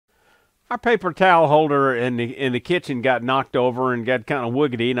our paper towel holder in the kitchen got knocked over and got kind of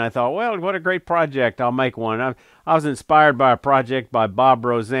wiggity, and I thought, well, what a great project! I'll make one. I was inspired by a project by Bob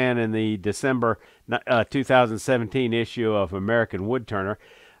Roseanne in the December 2017 issue of American Woodturner.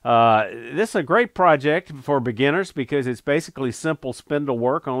 This is a great project for beginners because it's basically simple spindle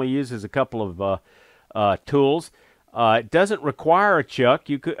work. Only uses a couple of tools. It doesn't require a chuck.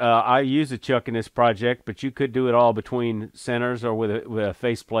 You could I use a chuck in this project, but you could do it all between centers or with a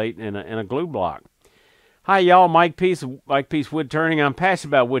faceplate and a glue block. Hi y'all, Mike Peace Woodturning. I'm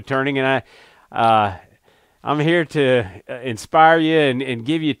passionate about woodturning, and I'm here to inspire you and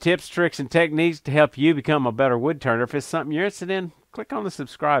give you tips, tricks, and techniques to help you become a better woodturner. If it's something you're interested in, click on the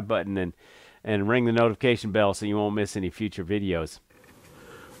subscribe button and ring the notification bell so you won't miss any future videos.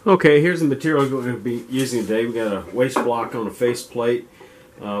 Okay, here's the material we're going to be using today. We got a waste block on a face plate.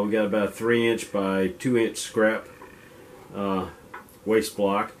 We got about a 3" by 2" scrap waste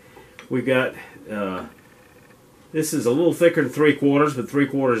block. We've got this is a little thicker than 3/4, but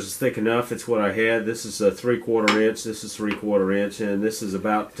 3/4 is thick enough. It's what I had. This is a 3/4 inch. This is 3/4 inch, and this is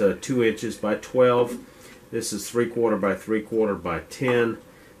about 2 inches by 12. This is 3/4 by 3/4 by 10.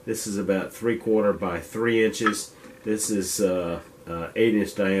 This is about 3/4 by 3 inches. This is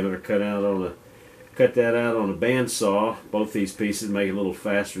 8" diameter. Cut that out on a bandsaw. Both these pieces make it a little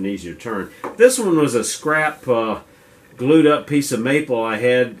faster and easier to turn. This one was a scrap glued up piece of maple I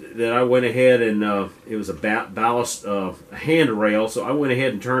had that I went ahead and it was a ballast handrail, so I went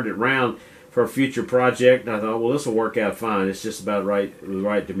ahead and turned it around for a future project. And I thought, well, this will work out fine. It's just about the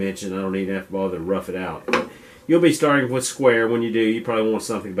right dimension. I don't even have to bother to rough it out. But you'll be starting with square. When you do, you probably want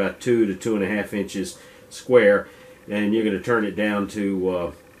something about 2 to 2.5 inches square, and you're going to turn it down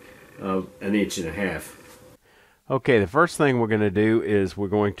to 1.5 inches. Okay, the first thing we're going to do is we're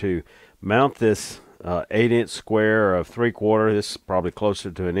going to mount this 8" square of 3/4. This is probably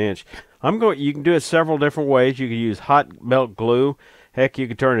closer to 1 inch. You can do it several different ways. You can use hot melt glue. Heck, you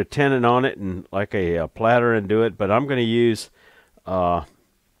could turn a tenon on it and like a platter and do it. But I'm going to use some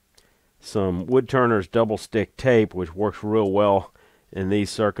Woodturner's double stick tape, which works real well in these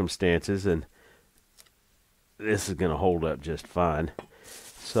circumstances, and this is going to hold up just fine.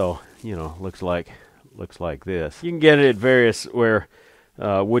 So, you know, looks like this. You can get it at various where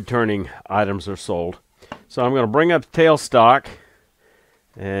wood turning items are sold. So I'm going to bring up the tailstock,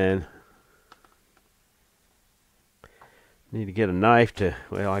 and need to get a knife to,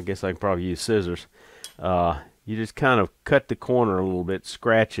 well, I guess I can probably use scissors. You just kind of cut the corner a little bit,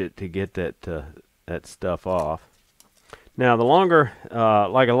 scratch it to get that stuff off. Now the longer,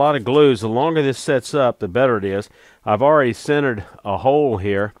 like a lot of glues, the longer this sets up, the better it is. I've already centered a hole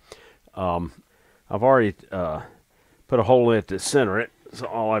here. I've already put a hole in it to center it. So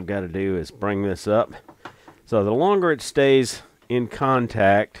all I've got to do is bring this up. So the longer it stays in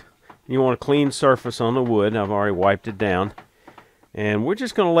contact, you want a clean surface on the wood. I've already wiped it down. And we're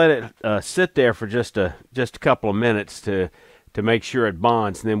just going to let it sit there for just a couple of minutes to make sure it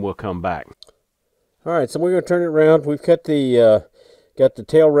bonds, and then we'll come back. All right, so we're going to turn it around. We've got the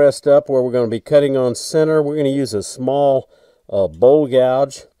tail rest up where we're going to be cutting on center. We're going to use a small bowl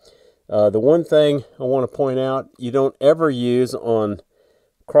gouge. The one thing I want to point out, you don't ever use on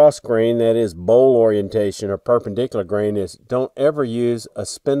cross grain, that is bowl orientation or perpendicular grain, is don't ever use a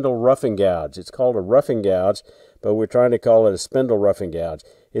spindle roughing gouge. It's called a roughing gouge, but we're trying to call it a spindle roughing gouge.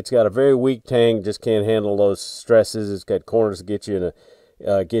 It's got a very weak tang, just can't handle those stresses. It's got corners to get you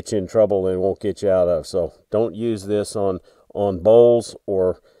in trouble and won't get you out of. So don't use this on bowls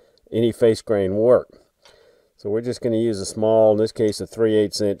or any face grain work. So we're just going to use a small, in this case a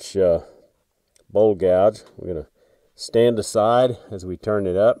 3/8 inch bowl gouge. We're going to stand aside as we turn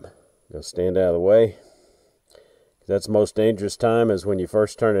it up. Going to stand out of the way. That's the most dangerous time, is when you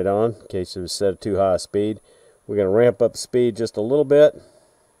first turn it on, in case it was set at too high a speed. We're going to ramp up speed just a little bit,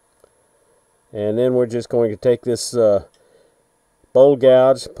 and then we're just going to take this bowl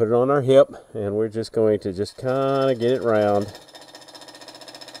gouge, put it on our hip, and we're just going to just kind of get it round.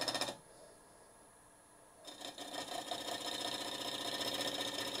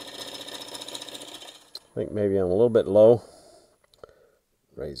 I think maybe I'm a little bit low.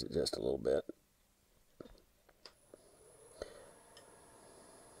 Raise it just a little bit.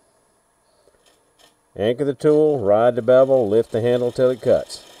 Anchor the tool, ride the bevel, lift the handle till it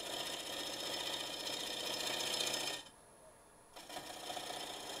cuts.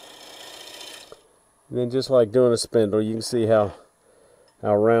 And then, just like doing a spindle, you can see how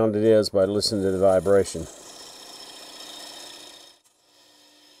round it is by listening to the vibration.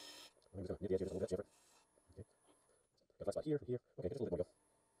 Here. Okay, just a little bit more.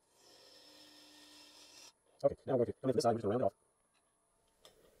 Okay, now we're going to come to this side, we're just going to round it off.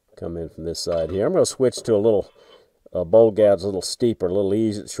 come in from this side here. I'm going to switch to a little bowl gouge, a little steeper, a little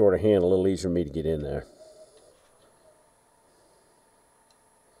easier, shorter hand, a little easier for me to get in there.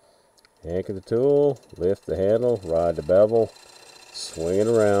 Anchor the tool, lift the handle, ride the bevel, swing it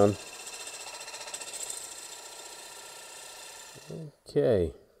around.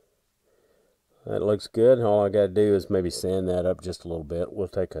 Okay, that looks good. All I got to do is maybe sand that up just a little bit.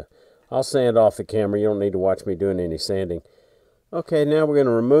 I'll sand off the camera. You don't need to watch me doing any sanding. Okay, now we're going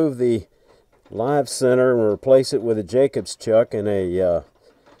to remove the live center and replace it with a Jacob's chuck and a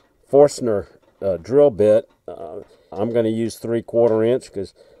Forstner drill bit. I'm going to use 3/4 inch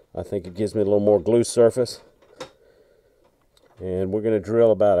because I think it gives me a little more glue surface. And we're going to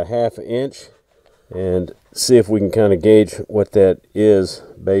drill about a 1/2 inch and see if we can kind of gauge what that is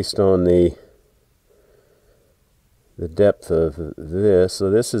based on the depth of this. So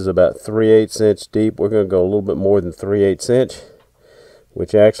this is about 3/8 inch deep. We're going to go a little bit more than 3/8 inch,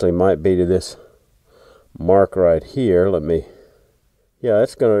 which actually might be to this mark right here. Yeah,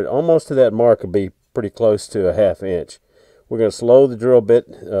 that's going to, almost to that mark, will be pretty close to a 1/2 inch. We're going to slow the drill bit,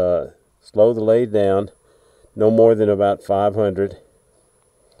 slow the lathe down, no more than about 500.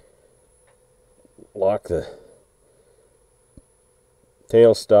 Lock the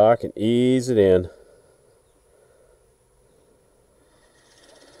tailstock and ease it in.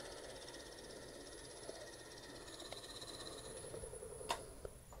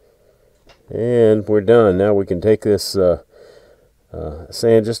 And we're done. Now we can take this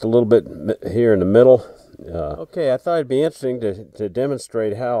sand just a little bit here in the middle. Okay, I thought it'd be interesting to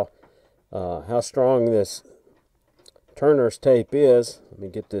demonstrate how strong this turner's tape is. Let me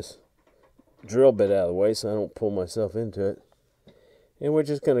get this drill bit out of the way so I don't pull myself into it. And we're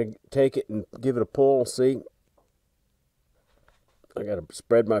just going to take it and give it a pull. See, I got to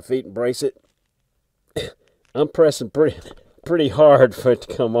spread my feet and brace it. I'm pressing pretty hard for it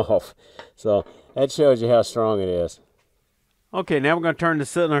to come off. So that shows you how strong it is. Okay, now we're going to turn the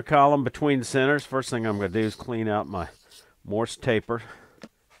center column between the centers. First thing I'm going to do is clean out my Morse taper.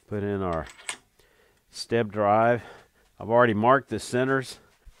 Put in our step drive. I've already marked the centers.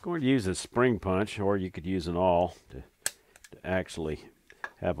 I'm going to use a spring punch, or you could use an awl to actually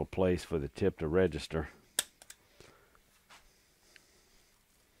have a place for the tip to register.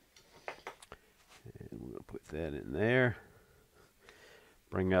 And we'll put that in there.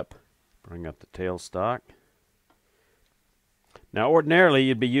 Bring up the tailstock. Now ordinarily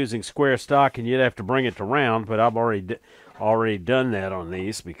you'd be using square stock and you'd have to bring it to round, but I've already done that on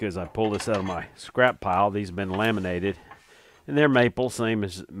these because I pulled this out of my scrap pile. These have been laminated and they're maple, same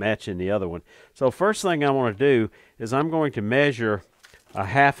as matching the other one. So first thing I want to do is I'm going to measure a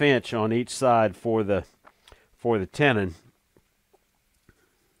 1/2 inch on each side for the tenon.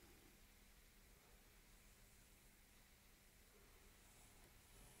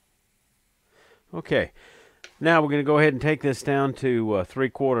 Okay, now we're going to go ahead and take this down to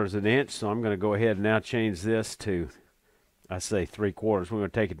 3/4 inch. So I'm going to go ahead and now change this to, I say 3/4. We're going to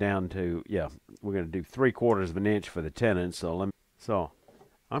take it down to, yeah, we're going to do 3/4 inch for the tenon. So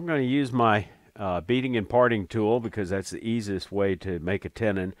I'm going to use my beating and parting tool because that's the easiest way to make a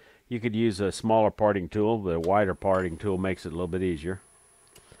tenon. You could use a smaller parting tool, but a wider parting tool makes it a little bit easier.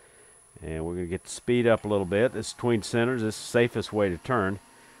 And we're going to get the speed up a little bit. This is between centers. This is the safest way to turn.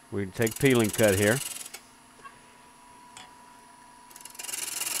 We can take a peeling cut here.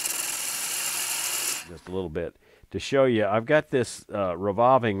 Just a little bit. To show you, I've got this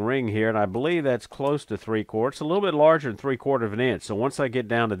revolving ring here, and I believe that's close to 3/4. A little bit larger than 3/4 inch. So once I get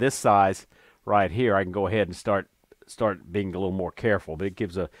down to this size right here, I can go ahead and start being a little more careful. But it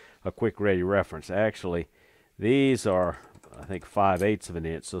gives a quick, ready reference. Actually, these are, I think, 5/8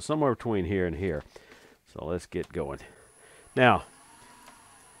 inch. So somewhere between here and here. So let's get going. Now,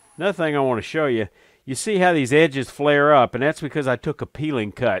 another thing I want to show you, you see how these edges flare up, and that's because I took a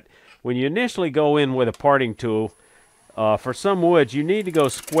peeling cut. When you initially go in with a parting tool, for some woods, you need to go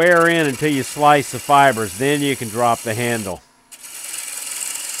square in until you slice the fibers. Then you can drop the handle.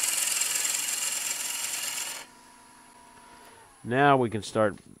 Now we can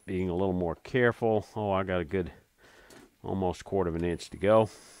start being a little more careful. Oh, I got a good almost 1/4 inch to go.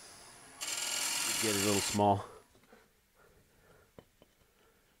 Get it a little small.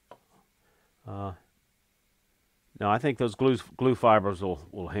 No, I think those glue fibers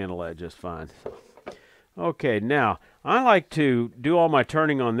will handle that just fine. Okay, now I like to do all my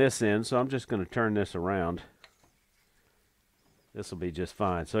turning on this end, so I'm just going to turn this around. This will be just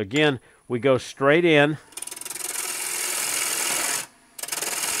fine. So again, we go straight in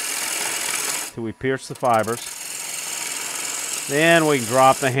till we pierce the fibers. Then we can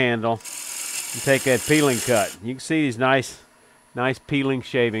drop the handle and take that peeling cut. You can see these nice Nice peeling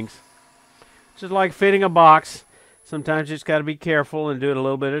shavings. Just like fitting a box. Sometimes you just got to be careful and do it a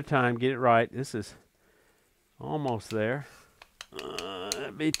little bit at a time. Get it right. This is almost there.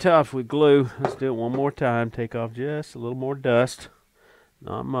 That'd be tough with glue. Let's do it one more time. Take off just a little more dust.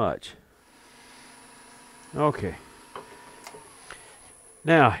 Not much. Okay.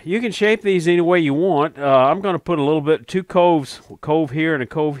 Now, you can shape these any way you want. I'm going to put a little bit, two coves, a cove here and a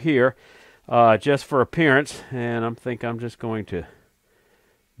cove here, just for appearance. And I'm just going to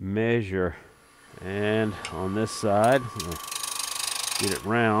measure. And on this side, get it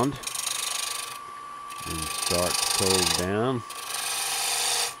round. And start the cove down.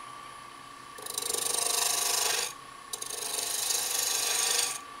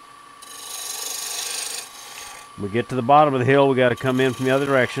 When we get to the bottom of the hill, we got to come in from the other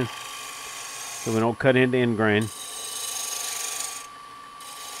direction so we don't cut into end grain.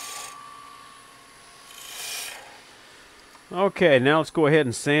 Okay, now let's go ahead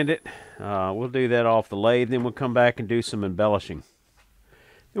and sand it. We'll do that off the lathe, then we'll come back and do some embellishing.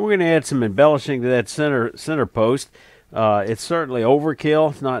 Then we're going to add some embellishing to that center post. It's certainly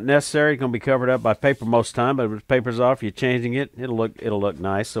overkill. It's not necessary. It's going to be covered up by paper most of the time, but if the paper's off, you're changing it, it'll look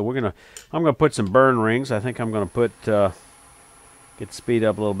nice. So I'm going to put some burn rings. I think I'm going to put get the speed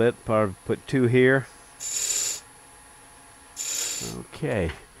up a little bit. Probably put 2 here.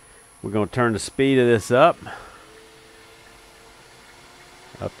 Okay, we're going to turn the speed of this up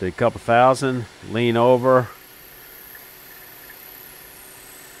to a couple thousand. Lean over.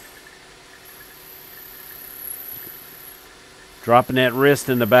 Dropping that wrist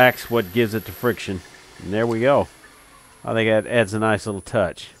in the back's what gives it the friction. And there we go. I think that adds a nice little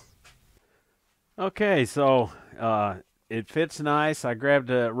touch. Okay, so it fits nice. I grabbed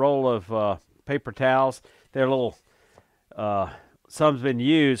a roll of paper towels. They're little, some's been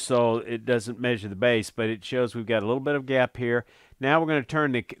used so it doesn't measure the base, but it shows we've got a little bit of gap here. Now we're going to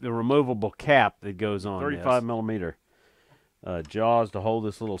turn the removable cap that goes on 35 millimeter jaws to hold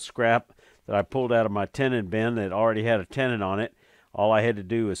this little scrap that I pulled out of my tenon bin that already had a tenon on it. All I had to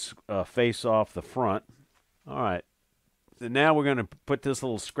do is face off the front. All right. So now we're going to put this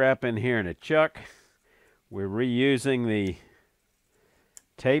little scrap in here in a chuck. We're reusing the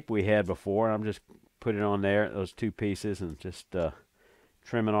tape we had before. I'm just putting it on there, those 2 pieces, and just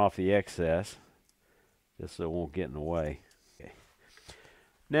trimming off the excess just so it won't get in the way. Okay.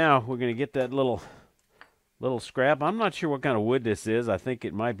 Now we're going to get that little scrap. I'm not sure what kind of wood this is. I think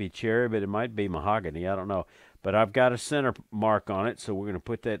it might be cherry, but it might be mahogany. I don't know. But I've got a center mark on it, so we're going to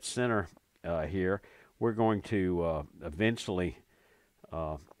put that center here. We're going to eventually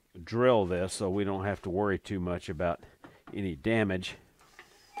drill this so we don't have to worry too much about any damage.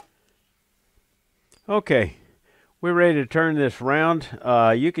 Okay, we're ready to turn this round.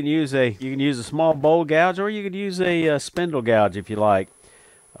 You can use a small bowl gouge, or you could use a spindle gouge if you like.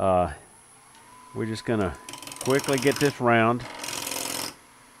 We're just going to quickly get this round.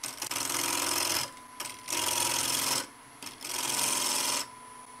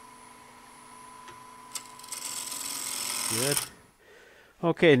 Good.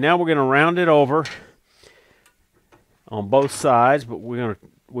 Okay, now we're going to round it over on both sides, but we're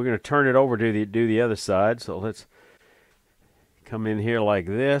going to turn it over to do the other side. So let's come in here like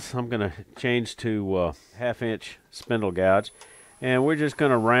this. I'm going to change to 1/2-inch spindle gouge, and we're just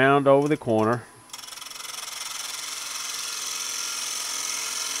going to round over the corner.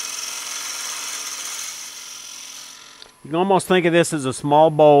 You can almost think of this as a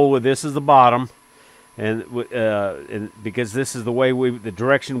small bowl with this as the bottom, and because this is the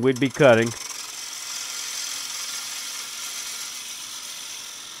direction we'd be cutting.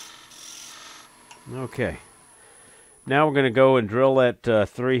 Okay. Now we're going to go and drill that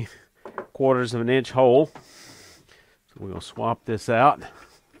 3/4 of an inch hole. So we're going to swap this out,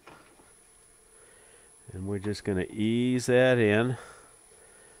 and we're just going to ease that in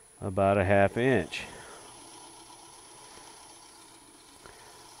about 1/2 inch.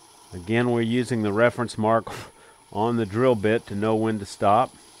 Again, we're using the reference mark on the drill bit to know when to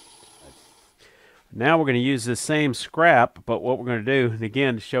stop. Now we're going to use this same scrap, but what we're going to do, and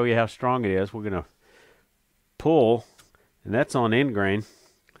again to show you how strong it is, we're going to pull, and that's on end grain,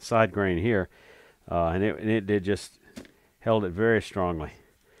 side grain here, and it did just held it very strongly.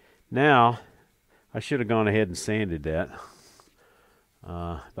 Now, I should have gone ahead and sanded that,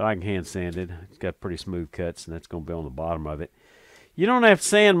 but I can hand sand it. It's got pretty smooth cuts, and that's going to be on the bottom of it. You don't have to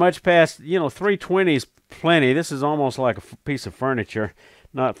sand much past, 320 is plenty. This is almost like a piece of furniture,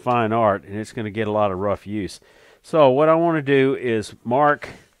 not fine art, and it's going to get a lot of rough use. So what I want to do is mark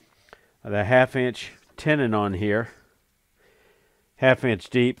the 1/2 inch tenon on here, 1/2 inch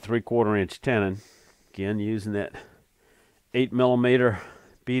deep, 3/4 inch tenon. Again, using that 8mm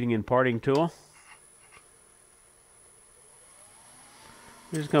beading and parting tool.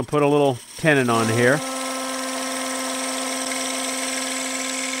 We're just going to put a little tenon on here.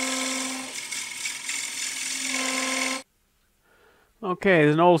 Okay,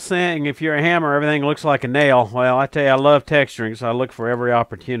 there's an old saying, if you're a hammer, everything looks like a nail. Well, I tell you, I love texturing, so I look for every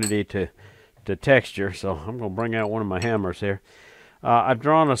opportunity to texture. So I'm going to bring out one of my hammers here. I've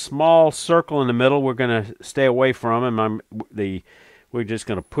drawn a small circle in the middle. We're going to stay away from them. We're just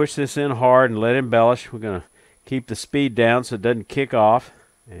going to push this in hard and let it embellish. We're going to keep the speed down so it doesn't kick off.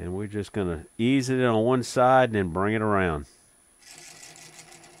 And we're just going to ease it in on one side and then bring it around.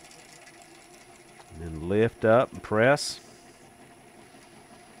 And then lift up and press.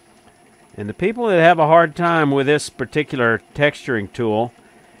 And the people that have a hard time with this particular texturing tool,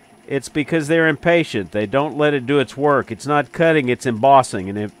 it's because they're impatient. They don't let it do its work. It's not cutting, it's embossing.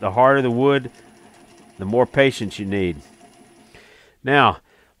 And if the harder the wood, the more patience you need. Now,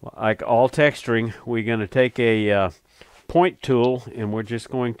 like all texturing, we're going to take a point tool and we're just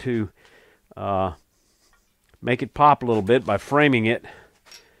going to make it pop a little bit by framing it.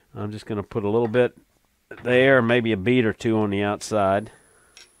 I'm just going to put a little bit there, maybe a bead or two on the outside.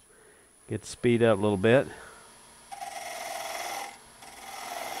 Get the speed up a little bit.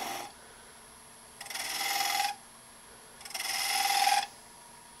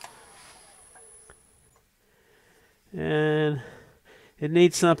 And it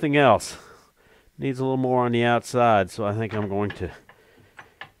needs something else. It needs a little more on the outside, so I think I'm going to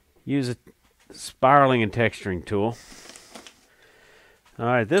use a spiraling and texturing tool.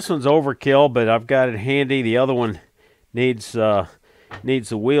 Alright, this one's overkill, but I've got it handy. The other one needs the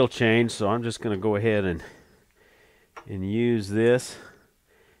wheel change, so I'm just going to go ahead and use this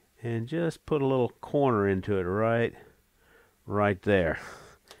and just put a little corner into it right there.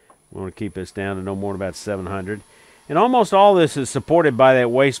 We want to keep this down to no more than about 700. And almost all this is supported by that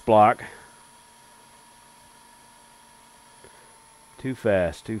waste block. Too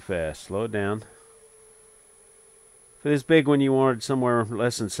fast, too fast. Slow it down. For this big one, you wanted somewhere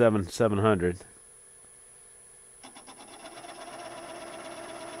less than 700.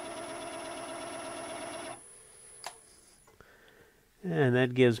 And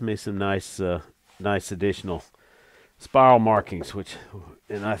that gives me some nice additional spiral markings,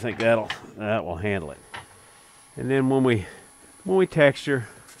 and I think that will handle it. And then when we texture,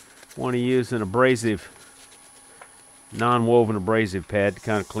 want to use an abrasive, non-woven abrasive pad to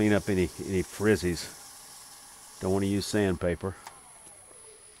kind of clean up any frizzies. Don't want to use sandpaper.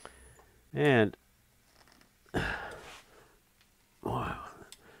 And wow,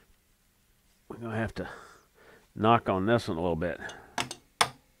 we're gonna have to knock on this one a little bit.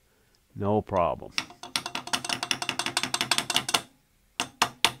 No problem.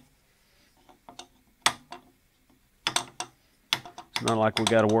 It's not like we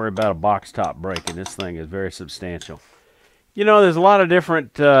got to worry about a box top breaking. This thing is very substantial. You know, there's a lot of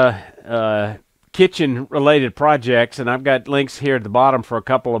different kitchen-related projects, and I've got links here at the bottom for a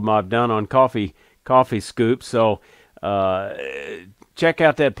couple of them I've done on coffee scoops. So check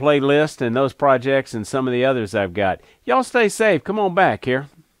out that playlist and those projects and some of the others I've got. Y'all stay safe. Come on back here.